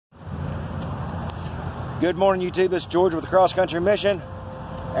Good morning, YouTube. It's George with the Cross Country Mission.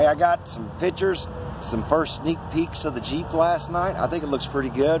 Hey, I got some pictures, some first sneak peeks of the Jeep last night. I think it looks pretty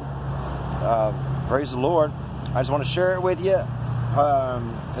good. Praise the Lord. I just want to share it with you.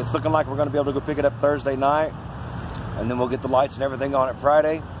 It's looking like we're going to be able to go pick it up Thursday night, and then we'll get the lights and everything on it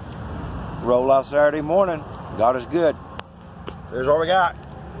Friday. Roll out Saturday morning. God is good. Here's what we got.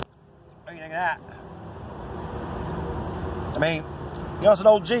 What do you think of that? I mean, you know, it's an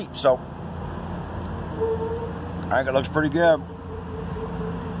old Jeep, so I think it looks pretty good.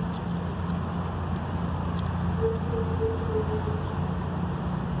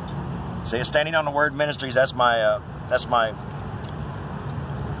 See, Standing on the Word Ministries. That's my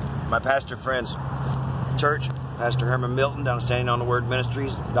pastor friend's church, Pastor Herman Milton, down at Standing on the Word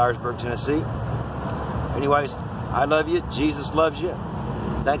Ministries, Dyersburg, Tennessee. Anyways, I love you. Jesus loves you.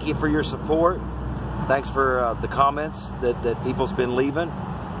 Thank you for your support. Thanks for the comments that people's been leaving,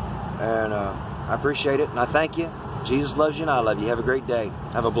 and I appreciate it, and I thank you. Jesus loves you, and I love you. Have a great day.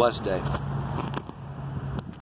 Have a blessed day.